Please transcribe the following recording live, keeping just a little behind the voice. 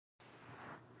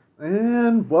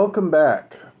And welcome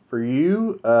back. For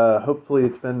you, hopefully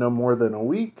it's been no more than a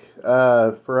week.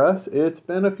 For us, it's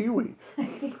been a few weeks.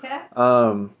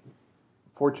 Yeah.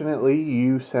 Fortunately,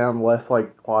 you sound less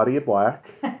like Claudia Black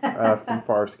from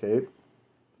Farscape.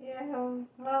 Yeah.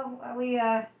 Well, we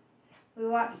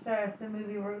watched the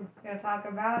movie we're going to talk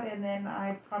about, and then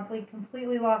I promptly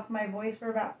completely lost my voice for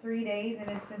about 3 days,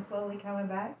 and it's been slowly coming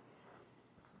back.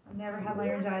 I've never had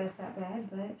laryngitis that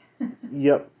bad, but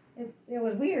Yep. it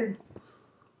was weird.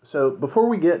 So before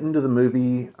we get into the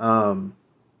movie, some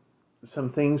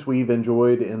things we've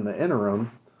enjoyed in the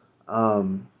interim.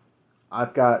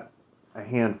 I've got a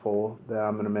handful that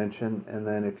I'm going to mention, and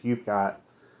then if you've got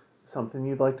something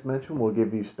you'd like to mention, we'll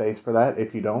give you space for that.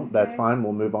 If you don't, that's fine.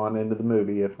 We'll move on into the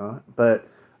movie if not. But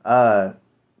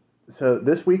so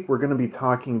this week we're going to be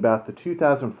talking about the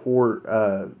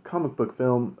 2004 comic book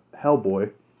film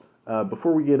Hellboy.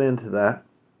 Before we get into that,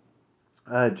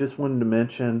 I just wanted to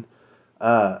mention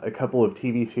a couple of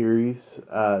TV series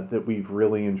that we've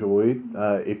really enjoyed.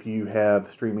 If you have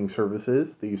streaming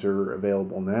services, these are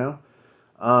available now.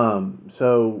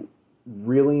 So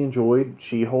really enjoyed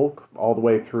She-Hulk all the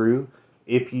way through.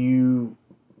 If you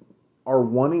are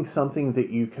wanting something that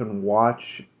you can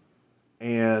watch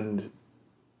and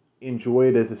enjoy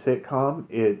it as a sitcom,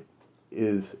 it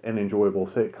is an enjoyable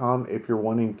sitcom. If you're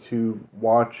wanting to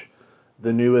watch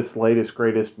the newest, latest,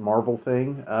 greatest Marvel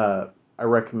thing, I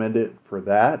recommend it for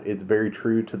that. It's very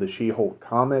true to the She-Hulk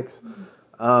comics.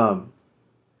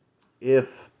 If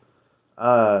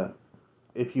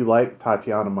you like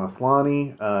Tatiana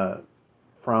Maslany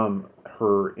from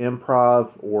her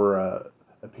improv or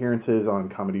appearances on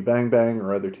Comedy Bang Bang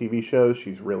or other TV shows,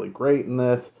 she's really great in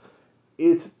this.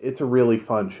 It's a really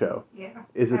fun show. Yeah,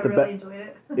 I really enjoyed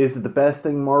it. Is it the best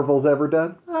thing Marvel's ever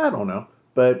done? I don't know.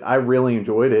 But I really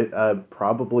enjoyed it.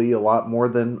 Probably a lot more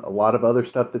than a lot of other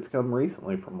stuff that's come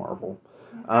recently from Marvel.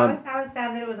 I was sad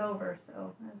that it was over,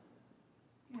 so,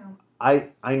 you know.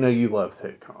 I know you love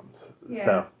sitcoms.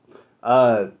 Yeah.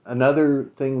 So,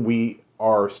 another thing we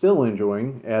are still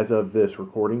enjoying as of this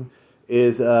recording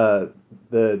is the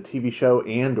TV show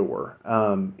Andor.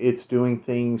 It's doing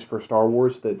things for Star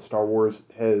Wars that Star Wars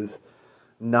has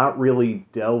not really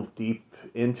delved deep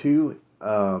into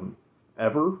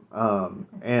ever,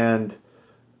 and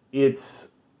it's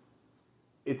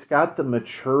got the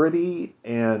maturity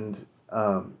and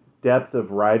depth of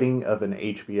writing of an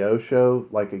HBO show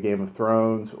like a Game of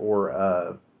Thrones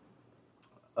or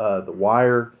The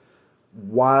Wire,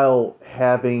 while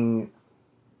having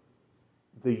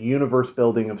the universe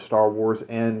building of Star Wars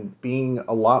and being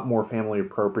a lot more family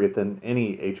appropriate than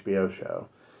any HBO show.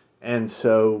 And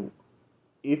so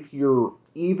if you're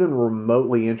even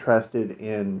remotely interested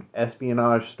in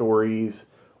espionage stories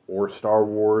or Star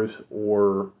Wars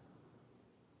or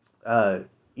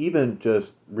even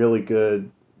just really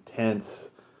good, tense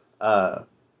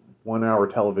 1 hour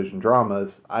television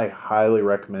dramas, I highly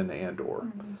recommend Andor.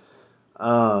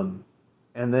 Mm-hmm.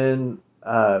 And then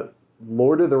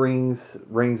Lord of the Rings,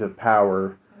 Rings of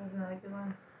Power. That was another good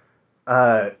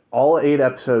one. All 8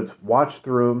 episodes, watched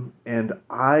through them, and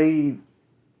I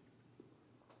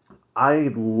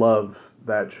love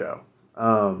that show.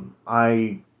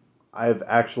 I've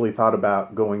actually thought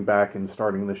about going back and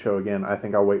starting the show again. I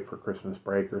think I'll wait for Christmas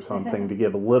break or something to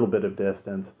give a little bit of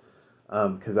distance,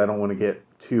 because I don't want to get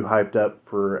too hyped up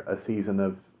for a season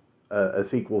of a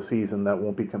sequel season that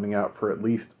won't be coming out for at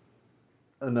least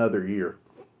another year.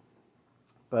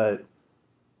 But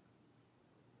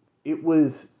it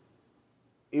was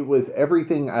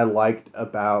everything I liked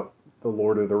about the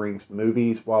Lord of the Rings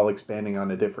movies while expanding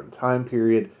on a different time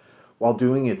period, while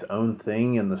doing its own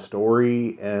thing in the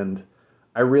story, and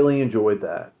I really enjoyed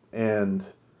that. And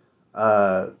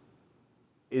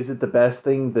is it the best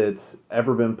thing that's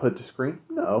ever been put to screen?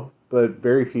 No, but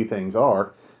very few things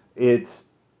are. It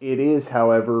is,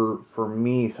 however, for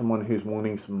me, someone who's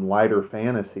wanting some lighter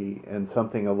fantasy and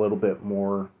something a little bit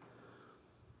more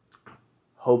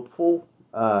hopeful.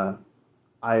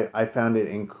 I found it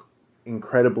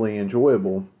incredibly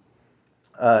enjoyable,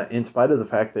 in spite of the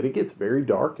fact that it gets very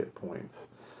dark at points.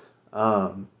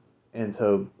 And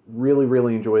so really,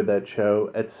 really enjoyed that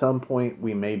show. At some point,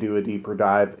 we may do a deeper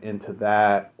dive into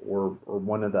that or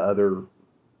one of the other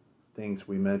things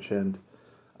we mentioned.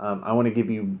 I want to give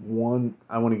you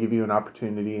an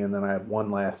opportunity, and then I have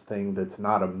one last thing that's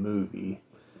not a movie.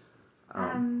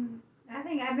 I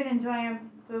think I've been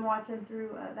watching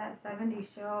through that 70s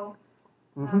show.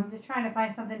 Mm-hmm. Just trying to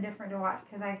find something different to watch,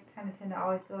 because I kind of tend to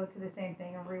always go to the same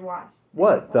thing and rewatch.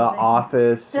 What? The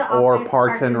Office or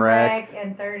Parks and Rec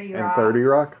and 30 Rock. And 30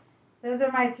 Rock? Those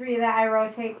are my three that I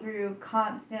rotate through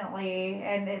constantly,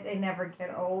 and they never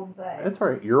get old. But That's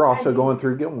right. You're also going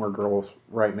through Gilmore Girls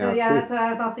right now, so yeah, too. that's what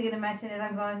I was also going to mention. Is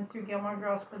I'm going through Gilmore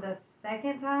Girls for the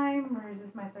second time, or is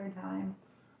this my third time?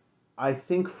 I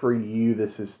think for you,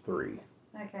 this is 3.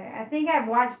 Okay, I think I've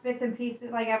watched bits and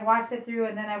pieces. Like I've watched it through,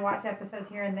 and then I watch episodes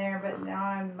here and there. But now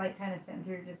I'm like kind of sitting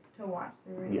through just to watch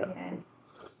through it again.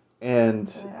 And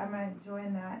but I'm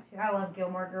enjoying that too. I love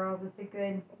Gilmore Girls. It's a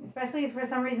good, especially for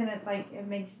some reason. It's like it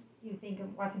makes you think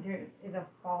of watching through it is a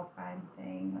fall time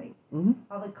thing, like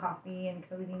all the coffee and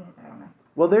coziness. I don't know.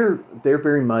 Well, they're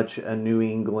very much a New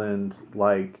England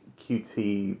like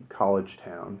cutesy college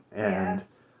town, and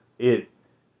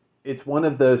it's one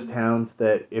of those towns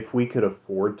that if we could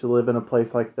afford to live in a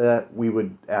place like that, we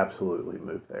would absolutely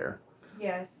move there.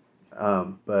 Yes.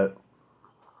 But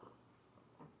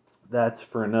that's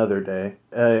for another day.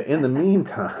 In the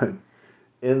meantime,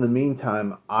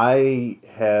 I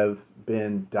have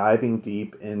been diving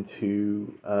deep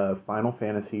into Final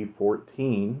Fantasy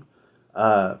XIV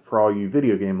for all you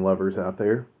video game lovers out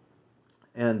there.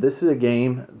 And this is a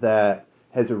game that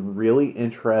has a really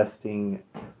interesting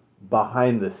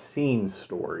behind-the-scenes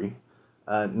story.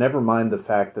 Never mind the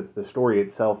fact that the story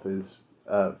itself is,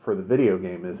 for the video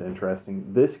game, is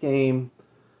interesting. This game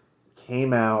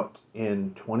came out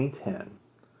in 2010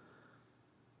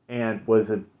 and was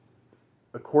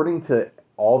according to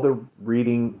all the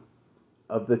reading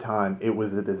of the time, it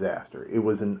was a disaster. It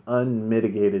was an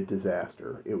unmitigated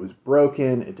disaster. It was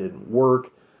broken. It didn't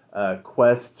work.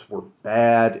 Quests were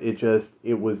bad.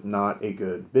 It was not a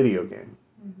good video game.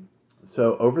 Mm-hmm.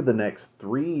 So over the next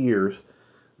 3 years,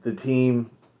 the team,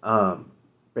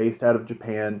 based out of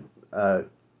Japan,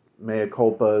 mea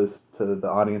culpas to the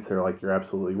audience. They're like, you're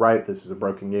absolutely right. This is a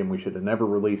broken game. We should have never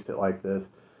released it like this.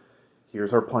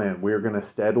 Here's our plan. We're going to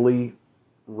steadily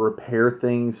repair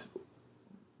things.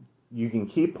 You can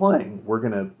keep playing. We're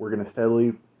gonna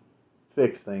steadily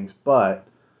fix things. But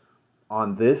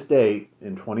on this date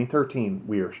in 2013,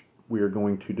 we are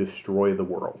going to destroy the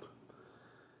world.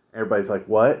 Everybody's like,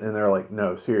 what? And they're like,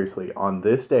 no, seriously. On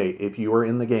this date, if you are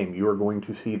in the game, you are going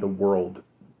to see the world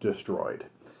destroyed.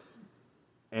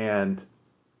 And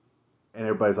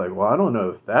everybody's like, well, I don't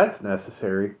know if that's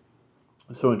necessary.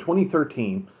 So in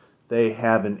 2013, they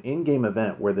have an in-game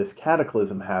event where this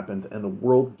cataclysm happens and the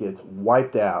world gets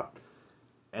wiped out.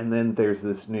 And then there's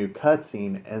this new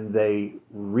cutscene, and they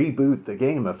reboot the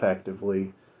game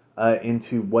effectively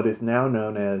into what is now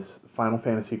known as Final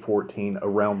Fantasy XIV: A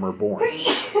Realm Reborn.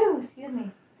 Excuse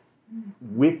me.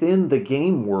 Within the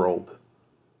game world,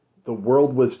 the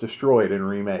world was destroyed and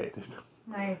remade.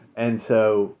 Nice. And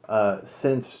so,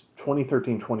 since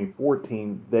 2013,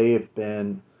 2014, they have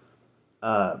been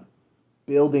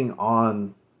building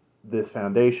on this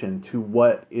foundation to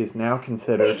what is now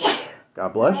considered,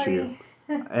 God bless you.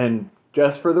 And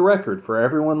just for the record, for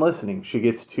everyone listening, she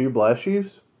gets 2 bless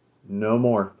yous, no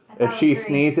more. If she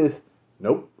sneezes,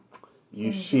 nope.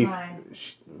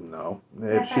 No.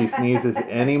 If she sneezes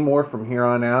any more from here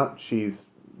on out, she's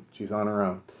on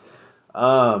her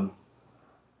own.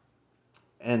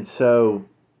 And so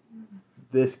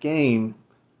this game,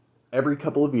 every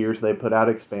couple of years they put out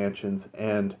expansions,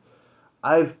 and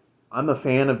I'm a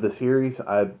fan of the series.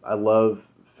 I love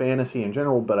fantasy in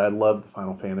general, but I love the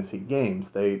Final Fantasy games.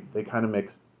 They kind of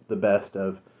mix the best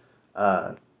of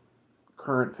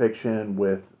current fiction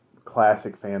with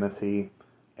classic fantasy,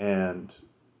 and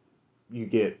you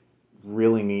get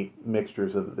really neat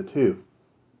mixtures of the two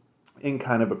in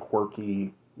kind of a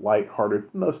quirky, lighthearted,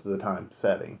 most of the time,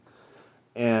 setting.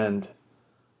 And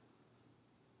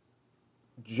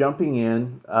jumping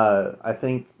in, I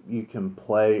think you can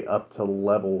play up to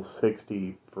level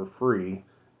 60 for free,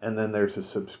 and then there's a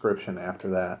subscription after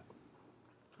that.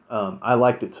 I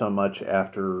liked it so much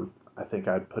after I think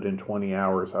I'd put in 20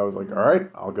 hours. I was like, all right,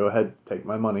 I'll go ahead, take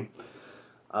my money.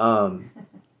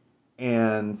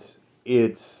 And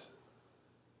it's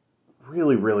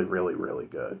really, really, really, really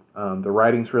good. The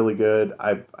writing's really good.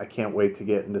 I can't wait to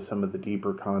get into some of the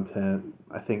deeper content.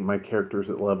 I think my character's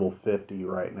at level 50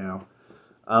 right now.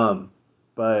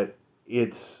 But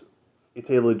it's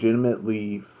a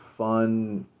legitimately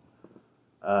fun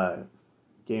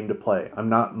game to play. I'm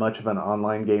not much of an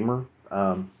online gamer,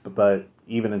 but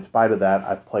even in spite of that,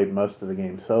 I've played most of the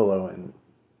game solo and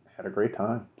had a great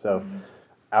time. So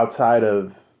outside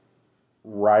of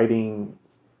writing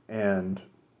and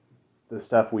the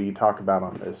stuff we talk about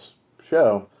on this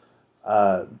show,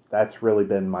 that's really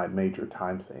been my major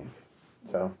time sink.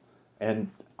 So, and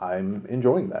I'm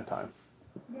enjoying that time.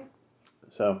 Yeah.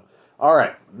 So, all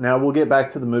right, now we'll get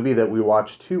back to the movie that we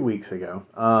watched 2 weeks ago.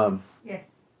 Yes.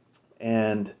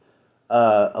 And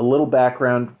A little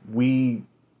background: we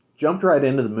jumped right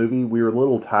into the movie. We were a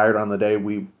little tired on the day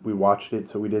we watched it,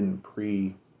 so we didn't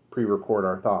pre-record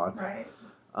our thoughts. Right.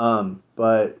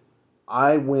 But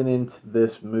I went into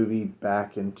this movie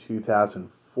back in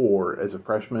 2004 as a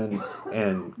freshman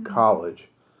in college,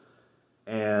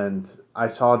 and I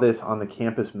saw this on the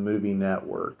Campus Movie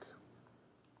Network.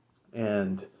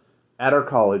 And at our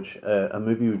college, a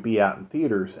movie would be out in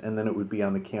theaters, and then it would be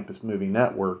on the Campus Movie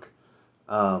Network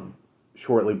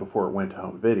shortly before it went to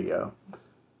home video.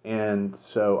 And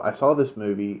so I saw this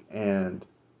movie and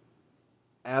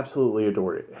absolutely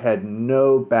adored it. Had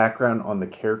no background on the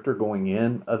character going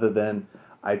in other than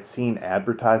I'd seen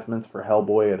advertisements for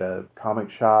Hellboy at a comic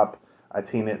shop. I'd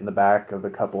seen it in the back of a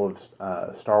couple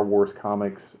of Star Wars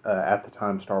comics. At the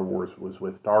time, Star Wars was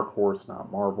with Dark Horse,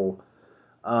 not Marvel.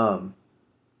 And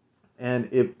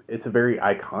it's a very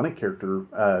iconic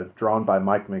character drawn by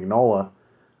Mike Mignola.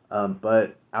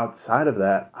 But outside of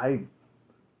that, I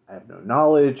have no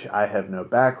knowledge. I have no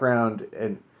background,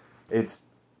 and it's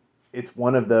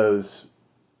one of those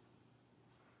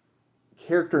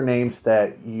character names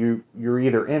that you're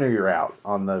either in or you're out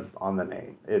on the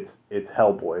name. It's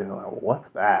Hellboy. Like, well, what's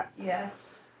that? Yeah.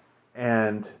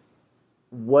 And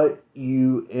what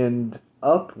you end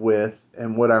up with,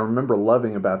 and what I remember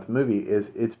loving about the movie,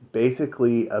 is it's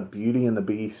basically a Beauty and the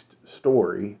Beast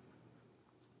story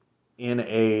in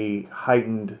a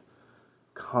heightened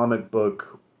comic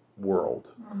book world.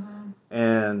 Mm-hmm.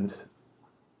 And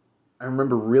I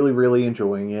remember really, really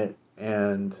enjoying it,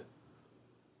 and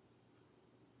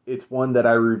it's one that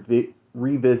I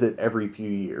revisit every few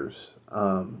years.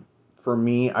 For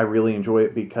me, I really enjoy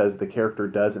it because the character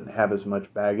doesn't have as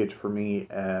much baggage for me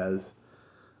as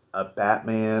a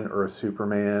Batman or a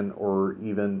Superman or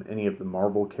even any of the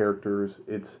Marvel characters.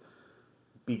 It's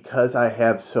because I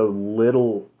have so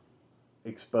little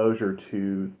exposure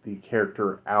to the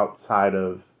character outside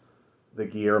of the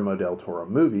Guillermo del Toro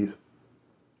movies.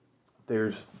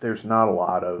 There's not a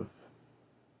lot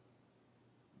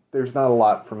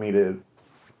for me to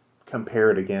compare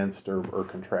it against or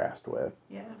contrast with.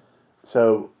 Yeah.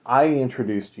 So I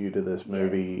introduced you to this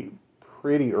movie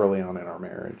pretty early on in our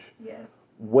marriage. Yes.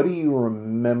 What do you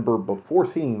remember before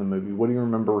seeing the movie? What do you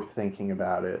remember thinking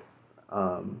about it?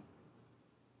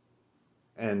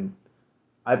 And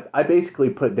I basically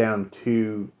put down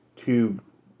two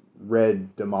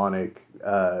red demonic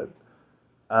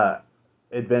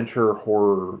adventure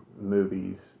horror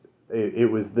movies. It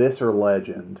was this or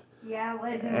Legend. Yeah,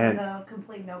 Legend was a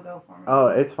complete no-go for me. Oh,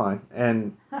 it's fine.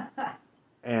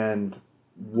 And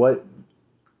what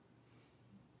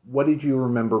did you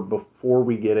remember before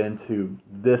we get into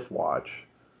this watch,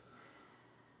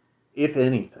 if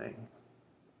anything?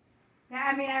 Yeah,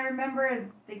 I mean, I remember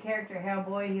the character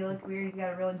Hellboy. He looked weird. He's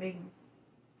got a really big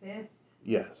fist.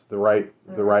 Yes, the right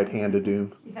hand of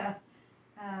doom. Yeah.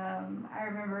 I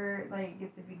remember, like,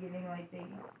 at the beginning, like, they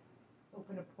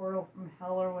open a portal from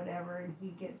hell or whatever, and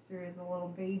he gets through as a little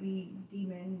baby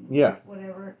demon. Yeah.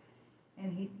 Whatever.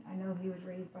 And I know he was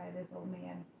raised by this old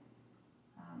man.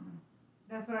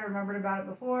 That's what I remembered about it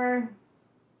before.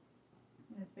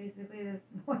 It's basically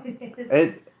what it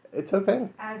is. It's okay.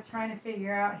 I was trying to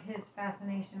figure out his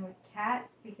fascination with cats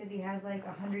because he has like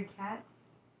 100 cats.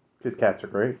 Because cats are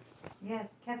great. Yes,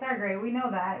 cats are great. We know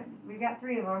that. We got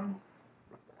 3 of them.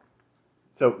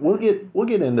 So we'll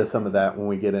get into some of that when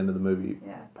we get into the movie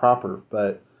proper.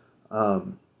 But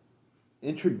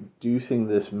introducing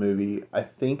this movie, I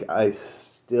think I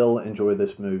still enjoy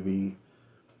this movie,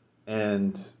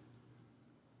 and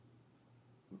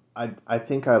I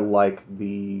think I like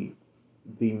the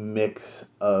mix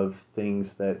of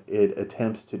things that it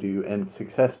attempts to do and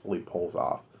successfully pulls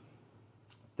off.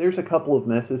 There's a couple of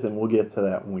misses, and we'll get to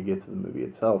that when we get to the movie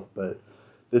itself, but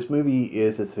this movie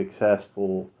is a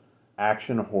successful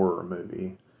action horror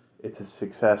movie. It's a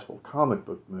successful comic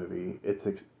book movie. It's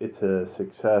a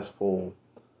successful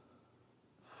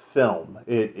film.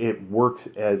 It works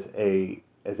as a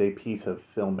piece of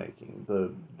filmmaking.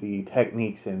 The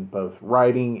techniques in both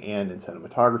writing and in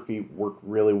cinematography work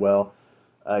really well.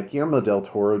 Guillermo del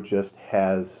Toro just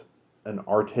has an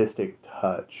artistic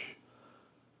touch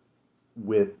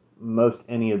with most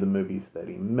any of the movies that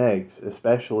he makes,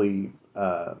 especially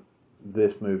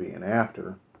this movie and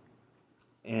after.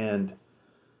 And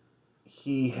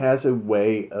he has a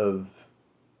way of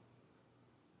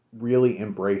really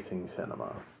embracing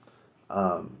cinema.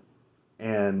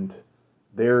 And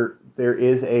there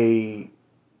is a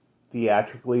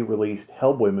theatrically released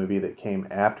Hellboy movie that came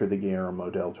after the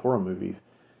Guillermo del Toro movies.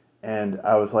 And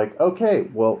I was like, okay,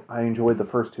 well, I enjoyed the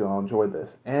first 2, I'll enjoy this.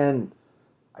 And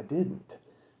I didn't.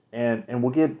 And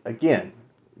we'll get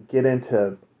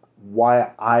into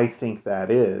why I think that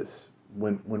is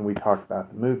when we talk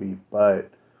about the movie.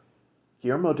 But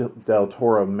Guillermo del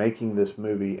Toro making this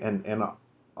movie, and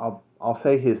I'll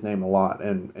say his name a lot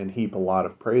and heap a lot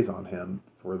of praise on him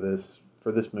for this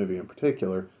movie in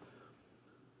particular.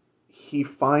 He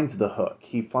finds the hook.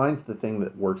 He finds the thing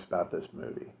that works about this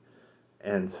movie.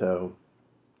 And so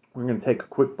we're going to take a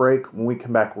quick break. When we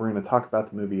come back, we're going to talk about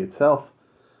the movie itself.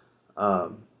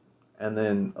 And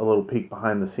then a little peek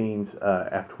behind the scenes.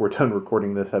 After we're done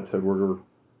recording this episode, we're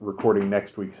recording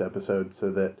next week's episode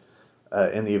so that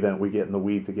in the event we get in the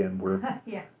weeds again, we're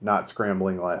not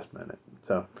scrambling last minute.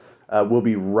 So we'll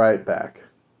be right back.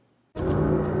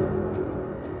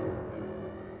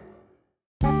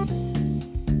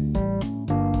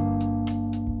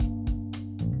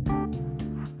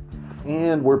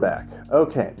 And we're back.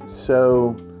 Okay,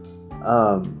 so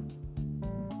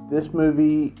this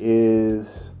movie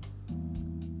is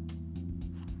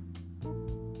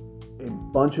a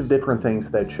bunch of different things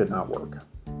that should not work.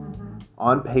 Mm-hmm.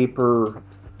 On paper,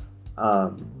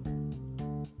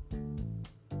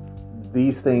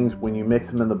 these things, when you mix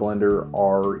them in the blender,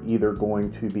 are either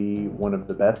going to be one of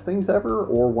the best things ever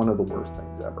or one of the worst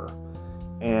things ever.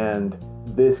 And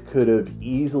this could have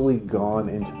easily gone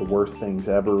into the worst things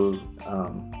ever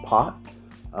pot.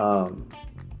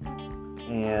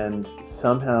 And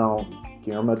somehow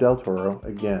Guillermo del Toro,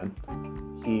 again,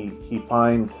 he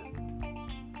finds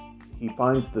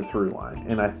the through line.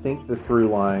 And I think the through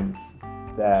line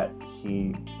that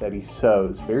he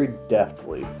sows very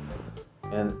deftly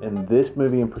in this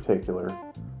movie in particular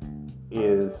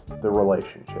is the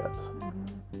relationships.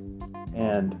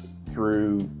 And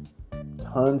through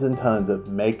tons and tons of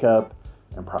makeup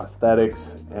and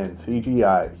prosthetics and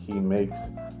CGI, he makes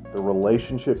the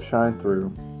relationship shine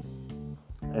through,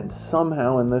 and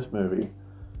somehow in this movie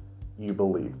you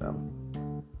believe them.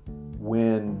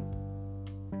 When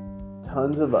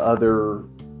tons of other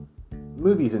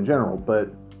movies in general,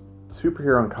 but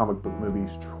superhero and comic book movies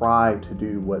try to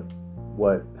do what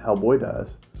Hellboy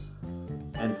does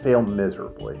and fail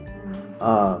miserably.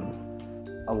 A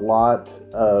lot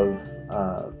of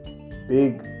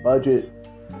big budget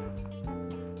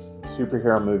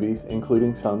superhero movies,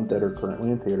 including some that are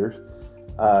currently in theaters,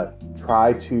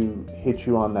 try to hit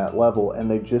you on that level, and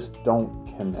they just don't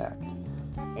connect.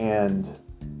 And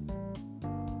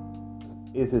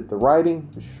is it the writing?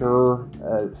 Sure.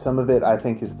 Some of it, I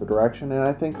think, is the direction, and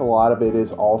I think a lot of it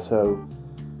is also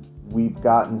we've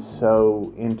gotten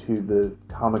so into the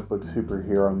comic book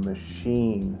superhero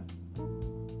machine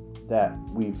that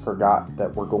we forgot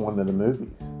that we're going to the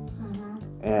movies.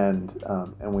 And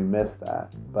we miss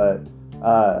that. But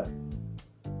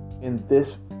in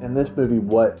this movie,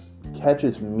 what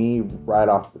catches me right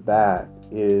off the bat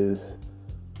is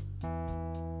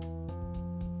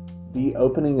the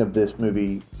opening of this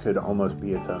movie could almost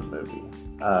be its own movie.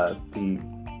 The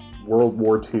World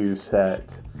War II set.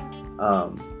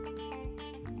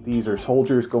 These are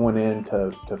soldiers going in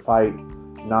to fight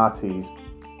Nazis,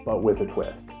 but with a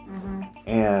twist.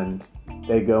 And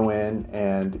they go in,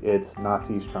 and it's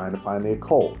Nazis trying to find the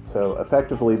occult. So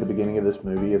effectively, the beginning of this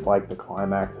movie is like the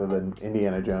climax of an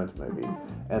Indiana Jones movie.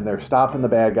 And they're stopping the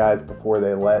bad guys before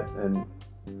they let an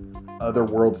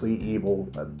otherworldly evil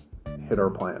hit our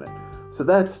planet. So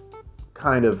that's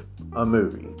kind of a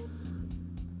movie.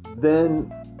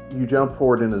 Then you jump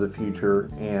forward into the future,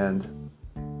 and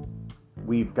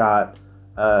we've got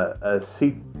a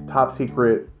top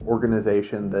secret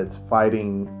organization that's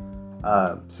fighting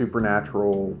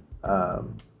supernatural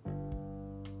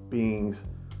beings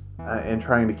and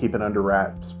trying to keep it under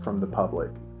wraps from the public.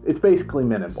 It's basically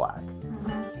Men in Black.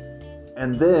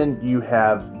 And then you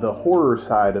have the horror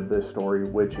side of this story,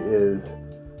 which is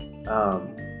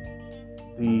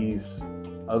these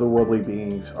otherworldly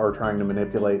beings are trying to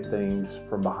manipulate things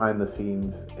from behind the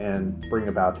scenes and bring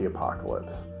about the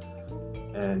apocalypse.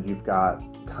 And you've got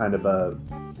kind of a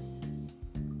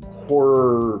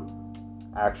horror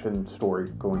action story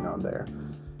going on there.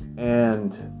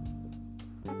 And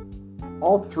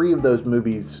all three of those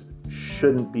movies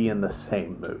shouldn't be in the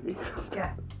same movie.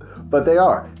 Yeah. But they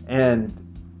are. And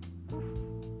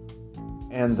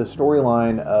the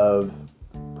storyline of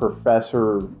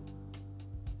Professor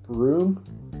Bloom?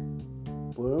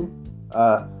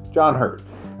 John Hurt.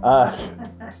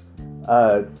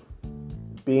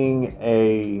 Being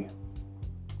a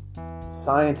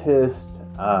scientist,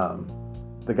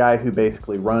 the guy who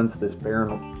basically runs this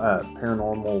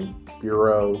paranormal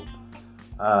bureau,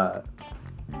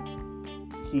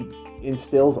 he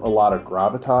instills a lot of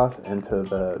gravitas into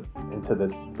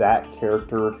that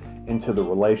character, into the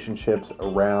relationships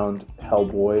around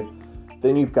Hellboy.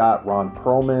 Then you've got Ron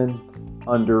Perlman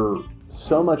under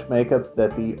so much makeup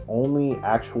that the only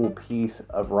actual piece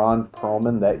of Ron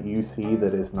Perlman that you see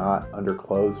that is not under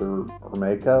clothes or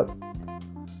makeup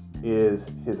is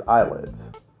his eyelids.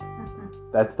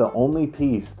 That's the only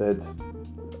piece that's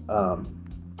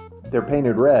they're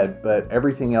painted red, but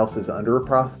everything else is under a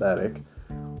prosthetic,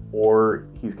 or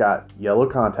he's got yellow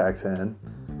contacts in.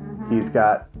 He's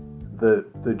got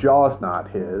the jaw's not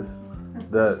his,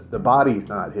 the body's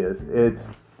not his.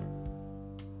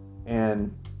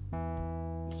 And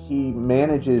he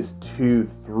manages to,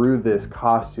 through this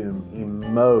costume,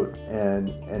 emote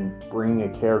and bring a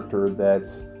character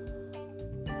that's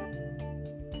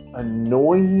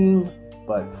annoying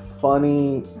but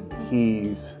funny.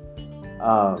 He's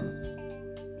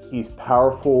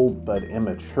powerful but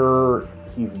immature.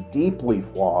 He's deeply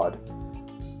flawed.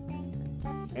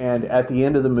 And at the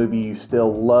end of the movie, you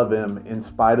still love him in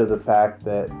spite of the fact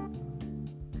that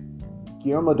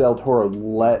Guillermo del Toro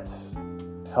lets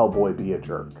Hellboy be a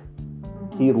jerk.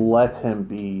 He lets him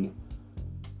be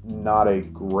not a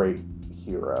great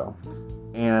hero.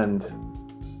 And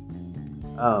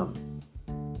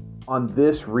on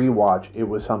this rewatch, it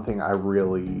was something I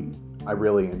really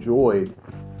enjoyed,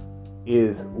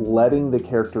 is letting the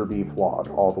character be flawed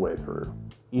all the way through,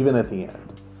 even at the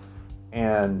end.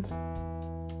 And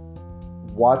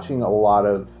watching a lot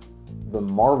of the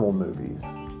Marvel movies,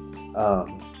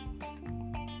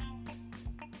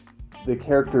 the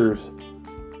characters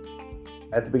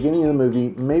at the beginning of the movie,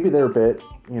 maybe they're a bit,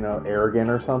 arrogant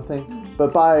or something,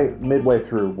 but by midway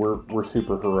through, we're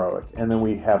super heroic, and then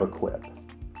we have a quip,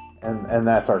 and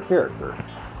that's our character.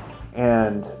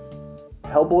 And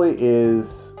Hellboy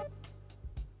is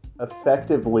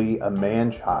effectively a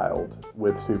man-child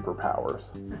with superpowers,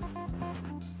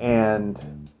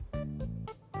 and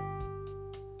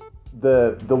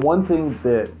the one thing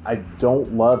that I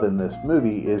don't love in this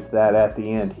movie is that at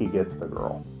the end he gets the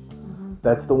girl.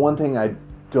 That's the one thing I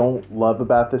don't love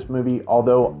about this movie,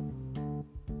 although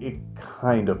it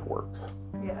kind of works.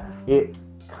 Yeah. It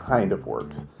kind of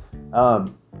works.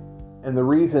 And the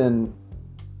reason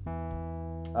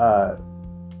I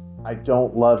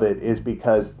don't love it is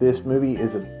because this movie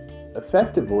is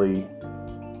effectively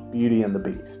Beauty and the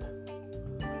Beast.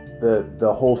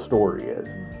 The whole story is.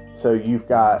 So you've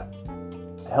got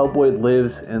Hellboy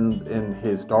lives in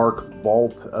his dark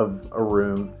vault of a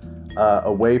room,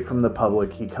 away from the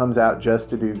public. He comes out just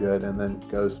to do good and then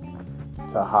goes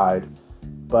to hide,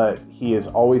 but he is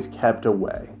always kept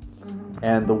away.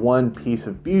 And the one piece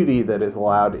of beauty that is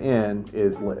allowed in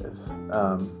is Liz.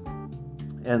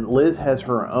 And Liz has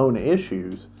her own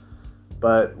issues,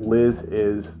 but Liz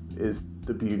is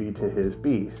the beauty to his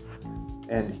beast.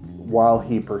 And while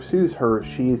he pursues her,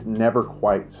 she's never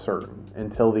quite certain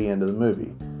until the end of the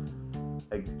movie.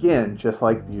 Again, just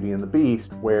like Beauty and the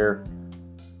Beast, where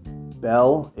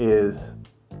Belle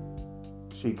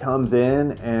she comes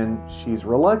in and she's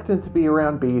reluctant to be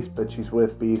around Beast, but she's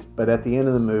with Beast. But at the end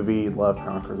of the movie, love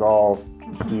conquers all.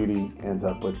 Beauty ends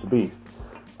up with the Beast.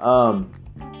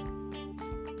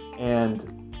 And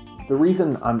the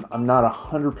reason I'm not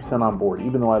 100% on board,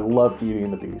 even though I love Beauty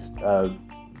and the Beast,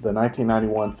 the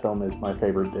 1991 film is my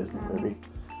favorite Disney movie.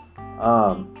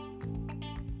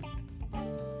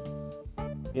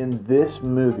 In this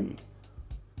movie,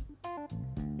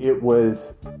 it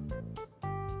was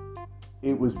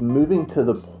moving to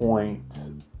the point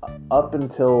up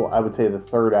until, I would say, the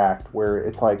third act, where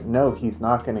it's like, no, he's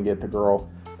not going to get the girl,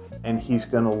 and he's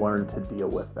going to learn to deal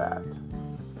with that.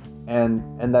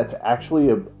 And that's actually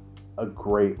a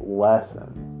great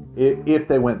lesson, if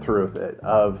they went through with it,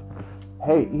 of,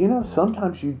 hey,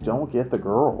 sometimes you don't get the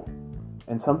girl,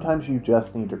 and sometimes you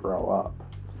just need to grow up.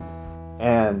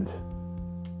 And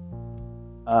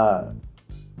I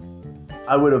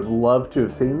would have loved to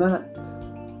have seen that.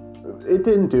 It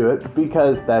didn't do it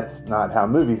because that's not how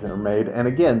movies are made. And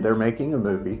again, they're making a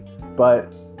movie,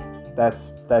 but that's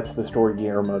the story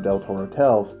Guillermo del Toro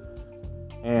tells.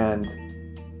 And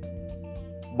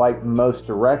like most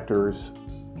directors,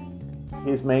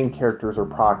 his main characters are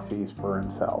proxies for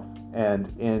himself. And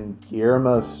in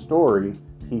Guillermo's story,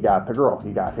 he got the girl,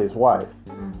 he got his wife.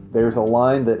 There's a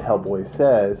line that Hellboy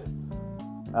says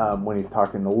when he's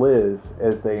talking to Liz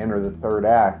as they enter the third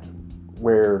act,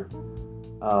 where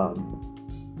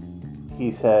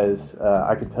he says,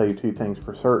 I can tell you two things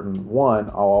for certain. One,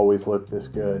 I'll always look this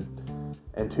good,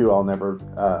 and two, I'm never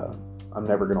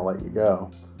going to let you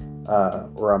go,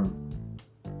 or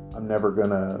I'm never going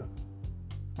to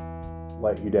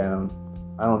let you down.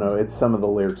 I don't know. It's some of the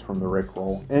lyrics from the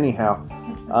Rickroll. Anyhow,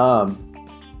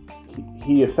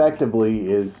 he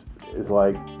effectively is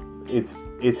like, it's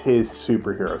his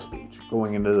superhero speech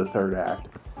going into the third act.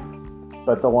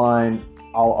 But the line,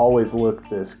 I'll Always Look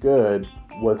This Good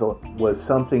was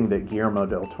something that Guillermo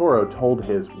del Toro told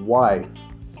his wife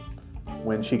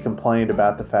when she complained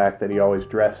about the fact that he always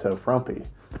dressed so frumpy.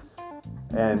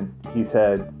 And he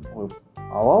said, well,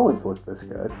 I'll always look this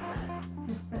good.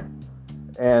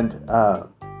 And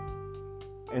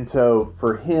so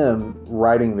for him,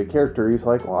 writing the character, he's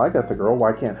like, well, I got the girl.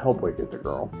 Why can't Hellboy get the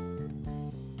girl?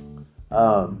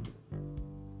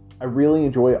 I really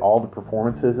enjoy all the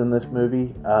performances in this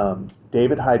movie.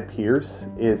 David Hyde Pierce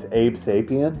is Abe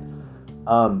Sapien,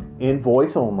 in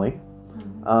voice only.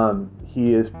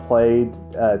 He is played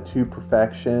to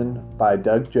perfection by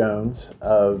Doug Jones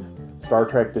of Star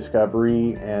Trek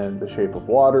Discovery and The Shape of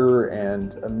Water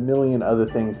and a million other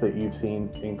things that you've seen,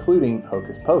 including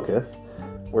Hocus Pocus,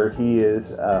 where he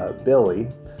is Billy.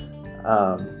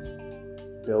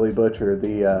 Billy Butcher,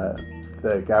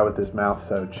 the guy with his mouth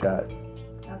sewed shut.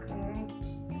 Okay.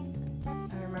 I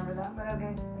remember that, but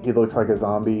okay. He looks like a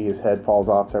zombie. His head falls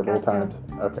off several times.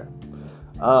 Okay.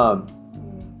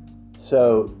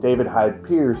 So David Hyde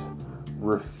Pierce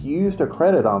refused a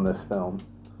credit on this film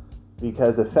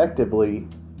because effectively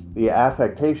the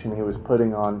affectation he was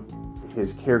putting on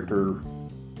his character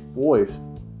voice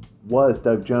was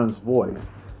Doug Jones' voice,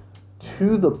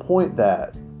 to the point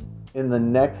that in the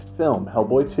next film,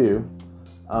 Hellboy 2,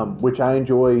 which I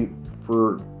enjoy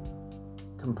for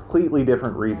completely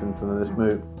different reasons than this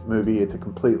movie. It's a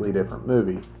completely different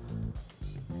movie.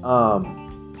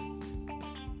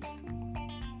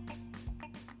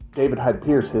 David Hyde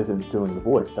Pierce isn't doing the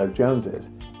voice. Doug Jones is.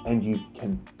 And you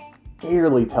can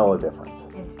barely tell a difference.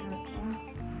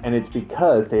 And it's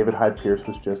because David Hyde Pierce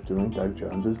was just doing Doug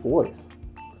Jones' voice.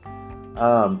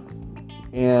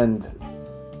 And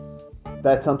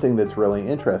that's something that's really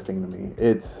interesting to me.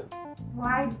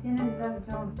 Why didn't Doug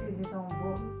Jones do his own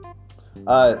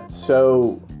voice?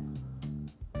 So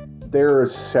there are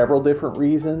several different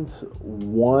reasons.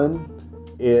 One,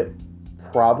 it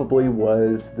probably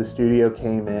was the studio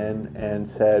came in and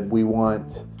said, we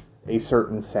want a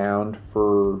certain sound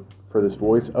for this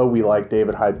voice. Oh, we like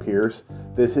David Hyde Pierce.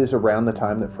 This is around the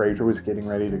time that Frasier was getting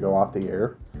ready to go off the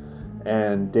air.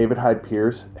 And David Hyde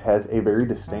Pierce has a very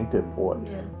distinctive voice.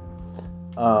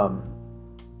 Yeah.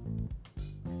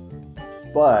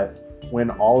 But when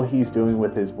all he's doing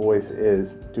with his voice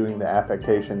is doing the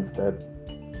affectations that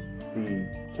the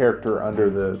character under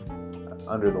the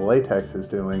latex is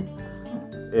doing,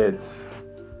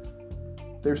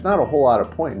 there's not a whole lot of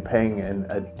point in paying an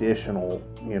additional,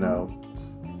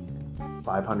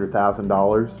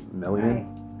 $500,000, million, right,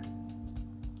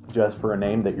 just for a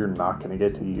name that you're not going to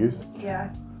get to use. Yeah.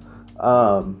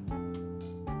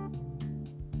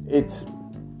 It's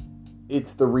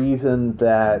the reason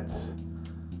that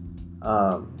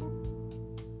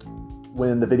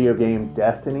when the video game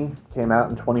Destiny came out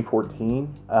in 2014,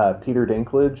 Peter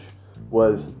Dinklage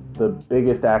was the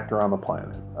biggest actor on the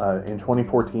planet. In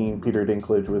 2014, Peter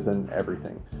Dinklage was in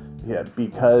everything. Yeah,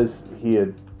 because he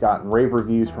had gotten rave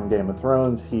reviews from Game of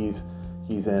Thrones. He's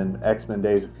in X-Men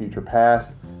Days of Future Past,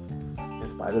 in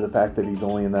spite of the fact that he's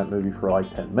only in that movie for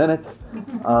like 10 minutes.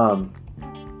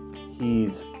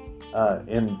 He's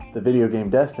in the video game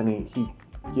Destiny. He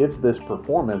gives this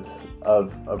performance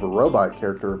of a robot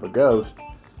character, of a ghost,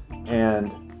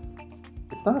 and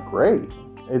it's not great.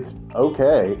 It's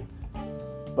okay,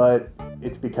 but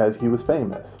it's because he was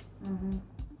famous. Mm-hmm.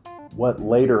 What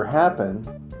later happened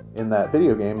in that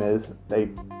video game is they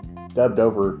dubbed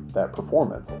over that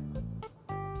performance.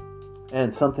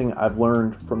 And something I've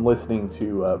learned from listening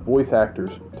to voice actors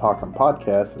talk on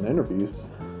podcasts and interviews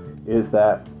is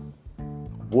that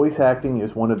voice acting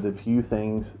is one of the few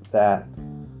things that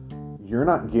you're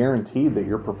not guaranteed that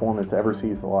your performance ever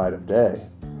sees the light of day.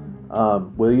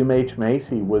 William H.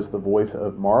 Macy was the voice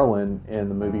of Marlin in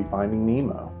the movie Finding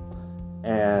Nemo.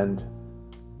 And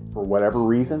for whatever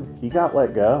reason, he got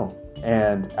let go.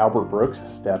 And Albert Brooks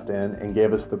stepped in and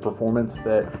gave us the performance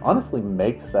that honestly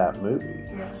makes that movie.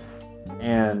 Yeah.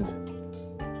 And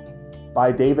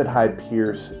by David Hyde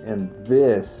Pierce in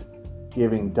this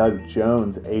giving Doug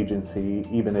Jones agency,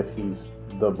 even if he's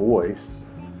the voice,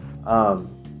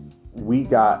 we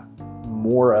got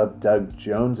more of Doug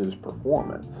Jones's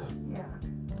performance. Yeah.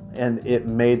 And it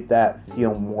made that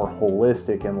feel more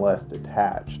holistic and less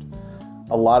detached.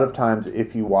 A lot of times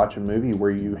if you watch a movie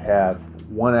where you have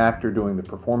one actor doing the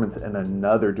performance and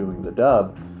another doing the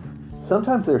dub,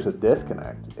 sometimes there's a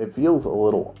disconnect. It feels a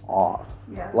little off.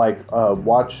 Yeah. Like,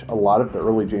 watch a lot of the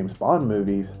early James Bond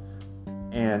movies,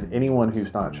 and anyone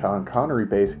who's not Sean Connery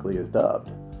basically is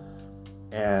dubbed.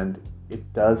 And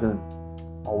it doesn't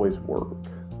always work.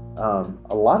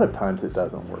 A lot of times it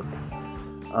doesn't work.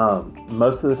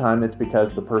 Most of the time it's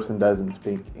because the person doesn't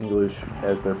speak English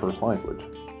as their first language.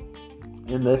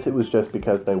 In this, it was just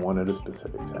because they wanted a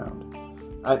specific sound.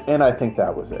 And I think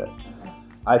that was it.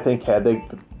 I think had they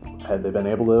been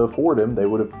able to afford him, they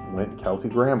would have went Kelsey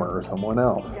Grammer or someone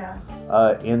else. Yeah.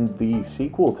 In the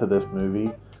sequel to this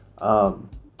movie,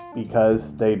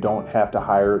 because they don't have to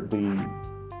hire the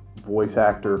voice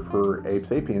actor for Abe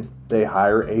Sapien, they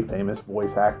hire a famous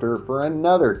voice actor for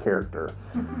another character.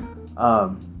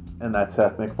 And that's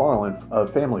Seth MacFarlane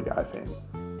of Family Guy fame.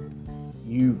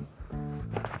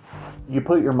 You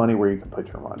put your money where you can put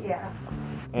your money. Yeah.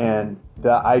 And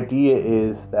the idea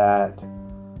is that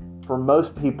for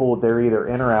most people, they're either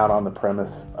in or out on the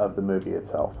premise of the movie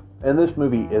itself. And this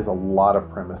movie is a lot of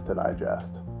premise to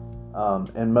digest.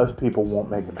 And most people won't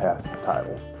make it past the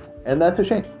title. And that's a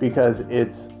shame, because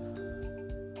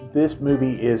this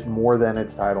movie is more than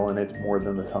its title, and it's more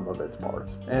than the sum of its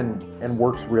parts. And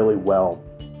works really well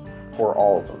for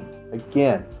all of them.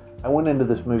 Again, I went into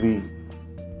this movie,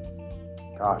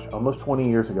 almost 20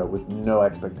 years ago with no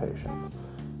expectations.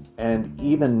 And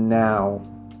even now,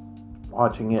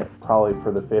 watching it probably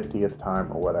for the 50th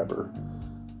time or whatever,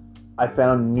 I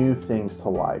found new things to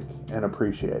like and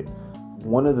appreciate.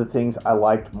 One of the things I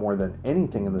liked more than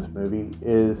anything in this movie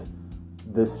is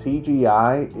the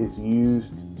CGI is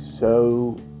used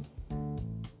so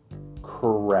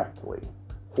correctly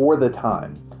for the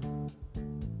time.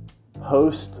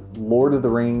 Post Lord of the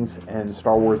Rings and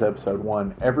Star Wars Episode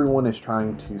 1, everyone is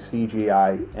trying to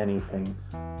CGI anything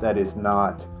that is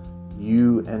not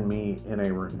you and me in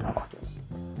a room talking.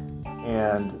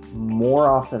 And more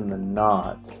often than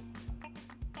not,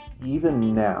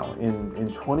 even now,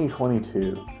 in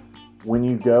 2022, when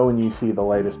you go and you see the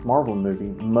latest Marvel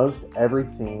movie, most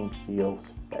everything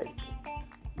feels fake.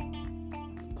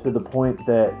 To the point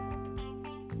that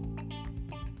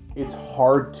it's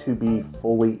hard to be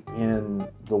fully in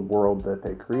the world that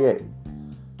they create.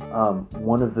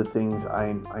 One of the things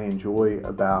I enjoy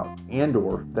about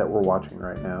Andor that we're watching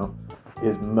right now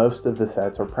is most of the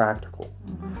sets are practical.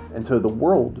 Mm-hmm. And so the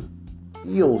world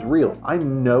feels real. I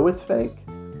know it's fake,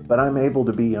 but I'm able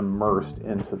to be immersed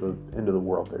into the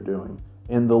world they're doing.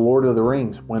 In The Lord of the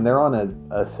Rings, when they're on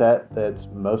a set that's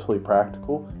mostly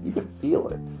practical, you can feel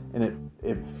it, and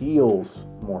it feels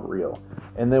more real.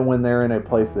 And then when they're in a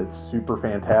place that's super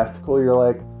fantastical, you're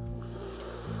like,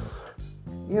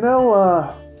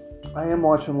 I am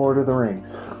watching Lord of the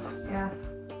Rings. Yeah.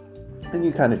 And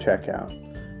you kind of check out.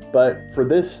 But for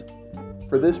this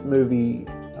movie,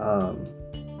 I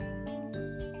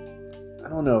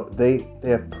don't know. They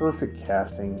have perfect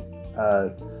casting.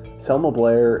 Selma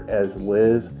Blair as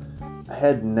Liz. I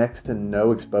had next to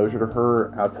no exposure to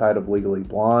her outside of Legally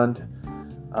Blonde.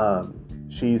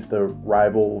 She's the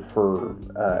rival for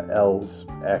Elle's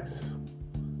ex.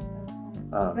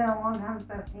 It's been a long time since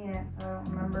I've seen it, so I don't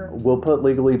remember. We'll put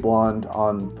Legally Blonde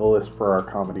on the list for our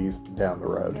comedies down the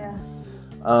road. Yeah.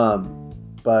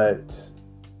 But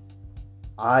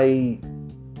I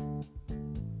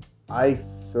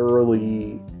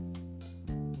thoroughly...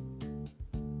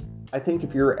 I think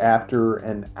if you're after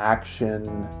an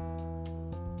action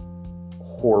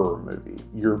horror movie,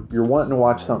 you're wanting to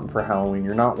watch something for Halloween,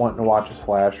 you're not wanting to watch a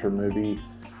slasher movie,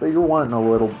 but you're wanting a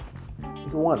little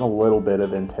bit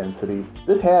of intensity.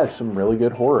 This has some really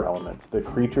good horror elements. The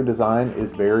creature design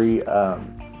is very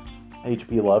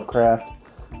H.P. Lovecraft.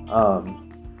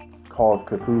 Call of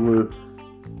Cthulhu.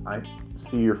 I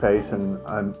see your face and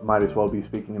I might as well be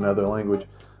speaking another language.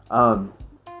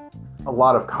 A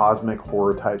lot of cosmic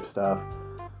horror type stuff.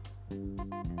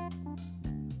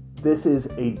 This is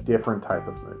a different type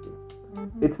of movie.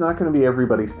 Mm-hmm. It's not going to be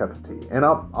everybody's cup of tea, and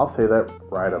I'll say that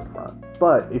right up front.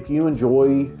 But if you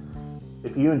enjoy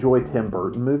Tim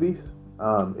Burton movies,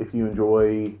 if you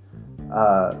enjoy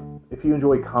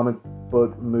comic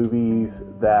book movies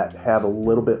that have a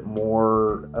little bit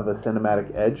more of a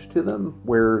cinematic edge to them,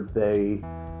 where they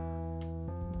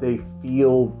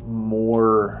feel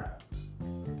more.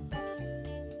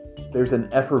 There's an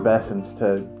effervescence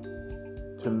to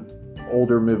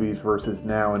older movies versus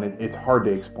now, and it's hard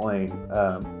to explain.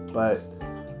 But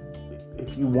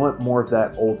if you want more of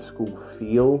that old school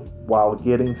feel while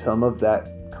getting some of that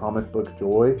comic book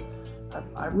joy,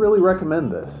 I really recommend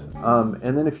this.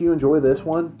 And then if you enjoy this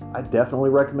one, I definitely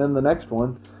recommend the next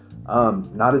one.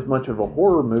 Not as much of a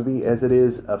horror movie as it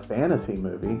is a fantasy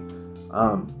movie,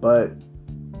 but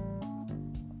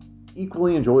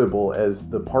equally enjoyable as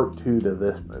the part 2 to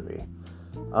this movie.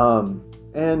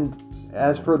 And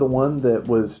as for the one that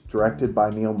was directed by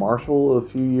Neil Marshall a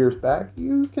few years back,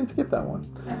 you can skip that one.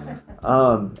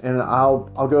 And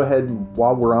I'll go ahead and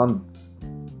while we're on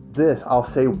this, I'll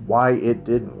say why it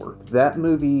didn't work. That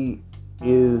movie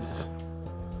is...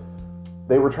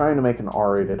 They were trying to make an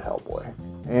R-rated Hellboy,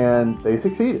 and they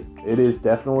succeeded. It is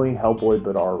definitely Hellboy,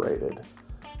 but R-rated.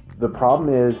 The problem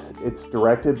is, it's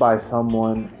directed by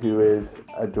someone who is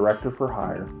a director for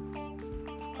hire.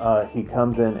 He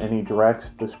comes in and he directs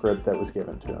the script that was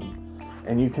given to him,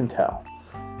 and you can tell.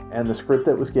 And the script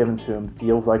that was given to him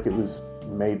feels like it was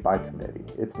made by committee.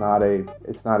 It's not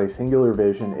a singular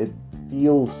vision. It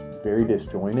feels very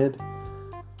disjointed.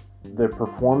 The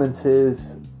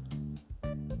performances.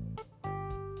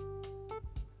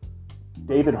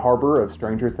 David Harbour of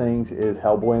Stranger Things is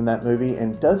Hellboy in that movie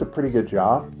and does a pretty good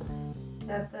job.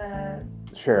 That's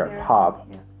Sheriff Hobb.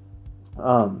 Yeah.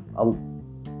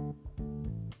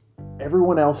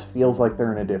 Everyone else feels like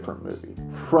they're in a different movie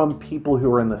from people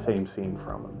who are in the same scene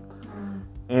from him.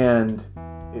 And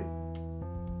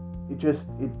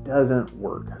it doesn't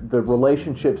work. The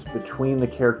relationships between the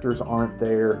characters aren't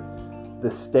there. The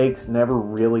stakes never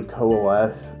really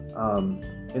coalesce,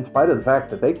 in spite of the fact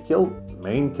that they killed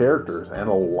main characters and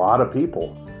a lot of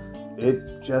people.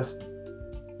 It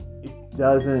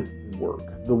doesn't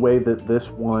work the way that this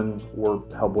one or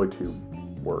Hellboy 2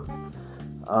 worked.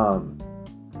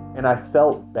 And I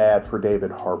felt bad for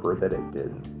David Harbour that it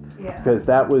didn't. Yeah. Because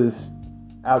that was,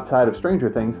 outside of Stranger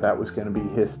Things, that was going to be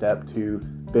his step to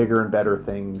bigger and better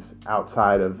things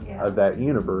outside of that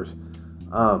universe.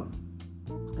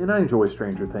 And I enjoy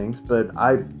Stranger Things, but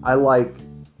I like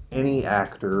any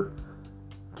actor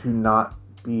to not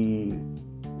be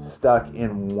stuck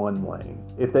in one lane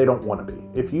if they don't want to be.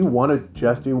 If you want to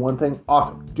just do one thing,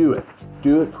 awesome, do it.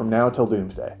 Do it from now till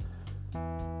doomsday.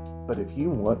 But if you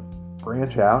want to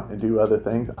branch out and do other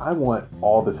things, I want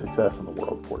all the success in the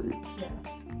world for you.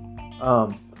 Yeah.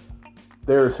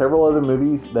 There are several other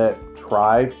movies that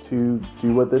try to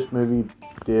do what this movie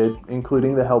did,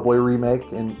 including the Hellboy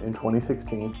remake in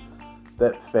 2016,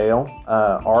 that fail.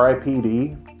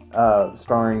 R.I.P.D.,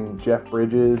 starring Jeff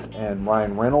Bridges and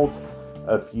Ryan Reynolds,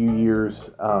 a few years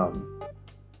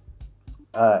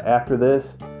after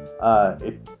this.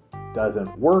 It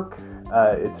doesn't work.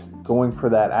 It's going for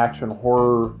that action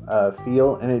horror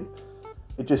feel, and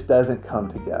it just doesn't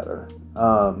come together.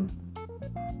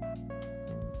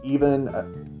 Even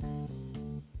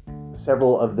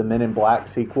several of the Men in Black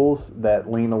sequels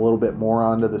that lean a little bit more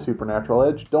onto the supernatural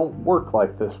edge don't work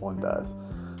like this one does.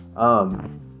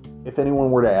 If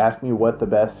anyone were to ask me what the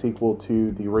best sequel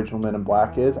to the original Men in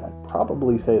Black is, I'd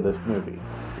probably say this movie.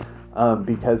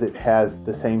 Because it has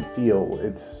the same feel.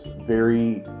 It's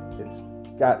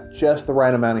got just the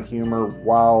right amount of humor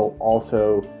while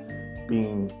also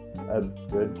being a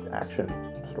good action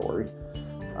story.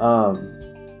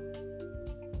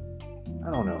 I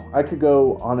don't know. I could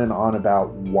go on and on about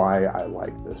why I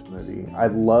like this movie. I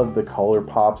love the color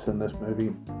pops in this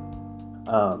movie.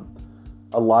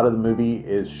 A lot of the movie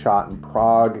is shot in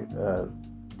Prague.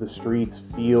 The streets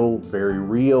feel very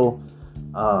real.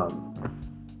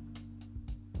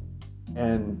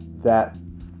 And that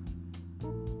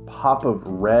pop of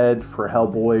red for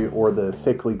Hellboy or the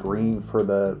sickly green for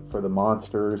the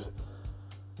monsters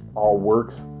all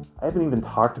works. I haven't even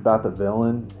talked about the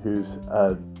villain, who's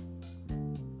a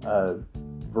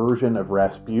version of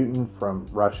Rasputin from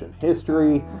Russian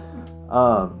history.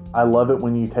 I love it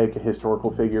when you take a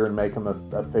historical figure and make him a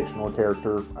fictional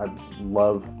character. I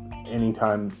love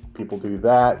anytime people do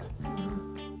that.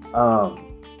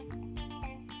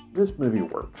 This movie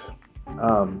works.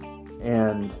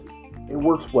 And it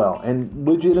works well, and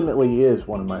legitimately is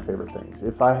one of my favorite things.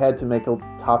 If I had to make a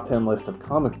top 10 list of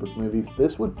comic book movies,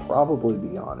 this would probably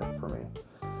be on it for me.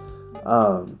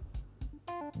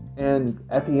 And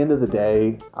at the end of the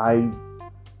day, I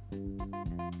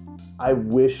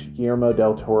wish Guillermo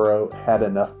del Toro had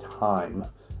enough time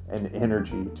and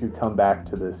energy to come back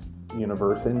to this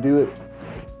universe and do it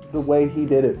the way he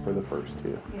did it for the first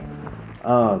two.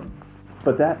 Yeah.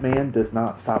 But that man does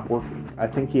not stop working. I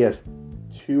think he has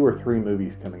 2 or 3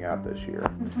 movies coming out this year,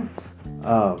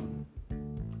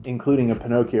 including a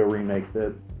Pinocchio remake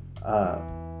that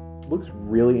looks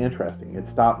really interesting. It's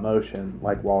stop motion,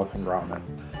 like Wallace and Gromit.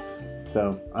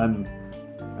 So I'm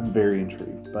very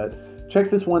intrigued. But check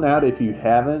this one out if you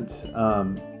haven't.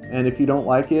 And if you don't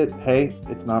like it, hey,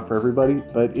 it's not for everybody.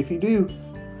 But if you do,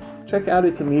 check out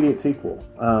its immediate sequel.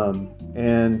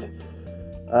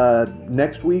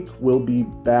 Next week we'll be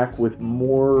back with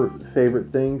more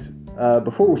favorite things.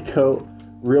 Before we go,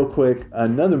 real quick,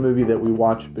 another movie that we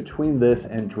watched between this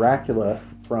and Dracula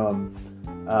from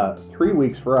 3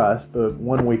 weeks for us, but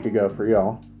 1 week ago for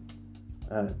y'all.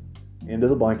 Into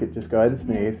the blanket. Just go ahead and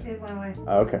sneeze. It went away.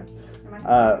 Okay.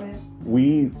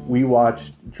 we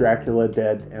watched Dracula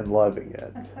Dead and Loving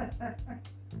It.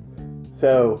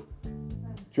 So,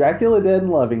 Dracula Dead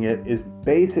and Loving It is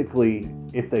basically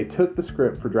if they took the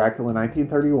script for Dracula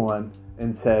 1931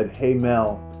 and said, "Hey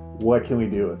Mel, what can we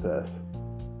do with this?"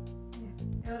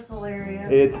 It was hilarious.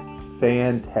 It's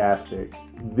fantastic.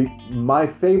 My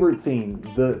favorite scene,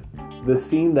 the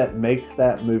scene that makes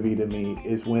that movie to me,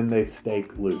 is when they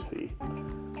stake Lucy.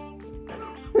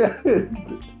 I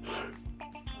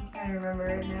remember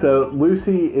it now. So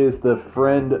Lucy is the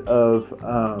friend of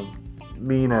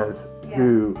Mina's,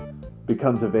 who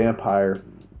becomes a vampire,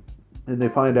 and they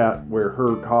find out where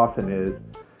her coffin is,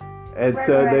 and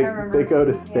so they go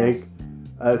to stake.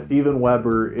 Steven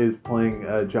Weber is playing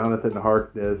Jonathan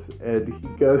Harkness, and he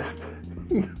goes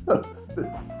to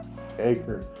stake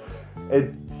her,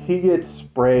 and he gets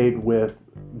sprayed with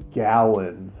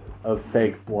gallons of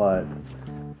fake blood.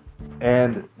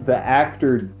 And the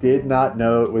actor did not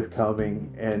know it was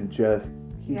coming, and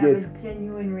he gets a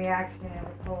genuine reaction. It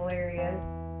was hilarious.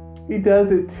 He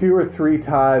does it 2 or 3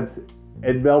 times,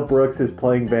 and Mel Brooks is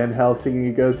playing Van Helsing, and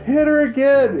he goes, "Hit her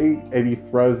again!" And he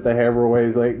throws the hammer away.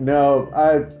 He's like, "No,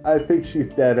 I think she's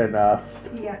dead enough."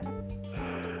 Yeah.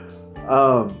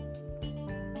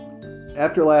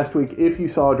 After last week, if you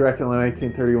saw Dracula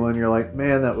 1931, you're like,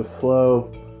 "Man, that was slow.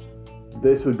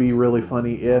 This would be really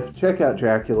funny if." Check out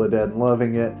Dracula Dead and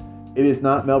Loving It. It is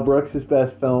not Mel Brooks'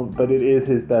 best film, but it is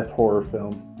his best horror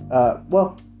film.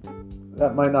 Well,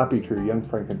 that might not be true. Young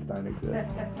Frankenstein exists.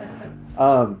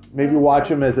 Maybe watch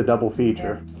them as a double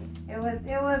feature. It was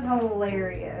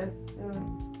hilarious.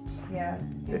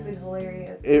 Stupid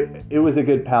hilarious. It was a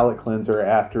good palate cleanser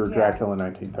after Dracula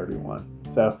 1931.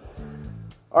 So,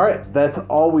 all right, that's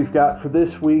all we've got for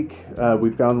this week.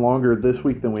 We've gone longer this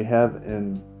week than we have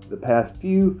in the past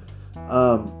few.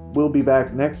 We'll be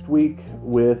back next week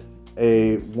with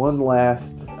one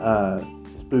last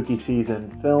spooky season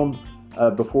film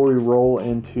before we roll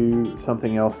into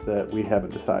something else that we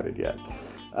haven't decided yet.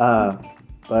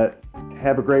 But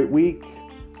have a great week.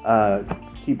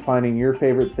 Keep finding your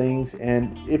favorite things,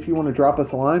 and if you want to drop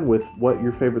us a line with what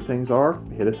your favorite things are,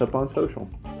 hit us up on social.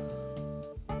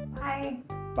 Bye.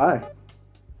 Bye.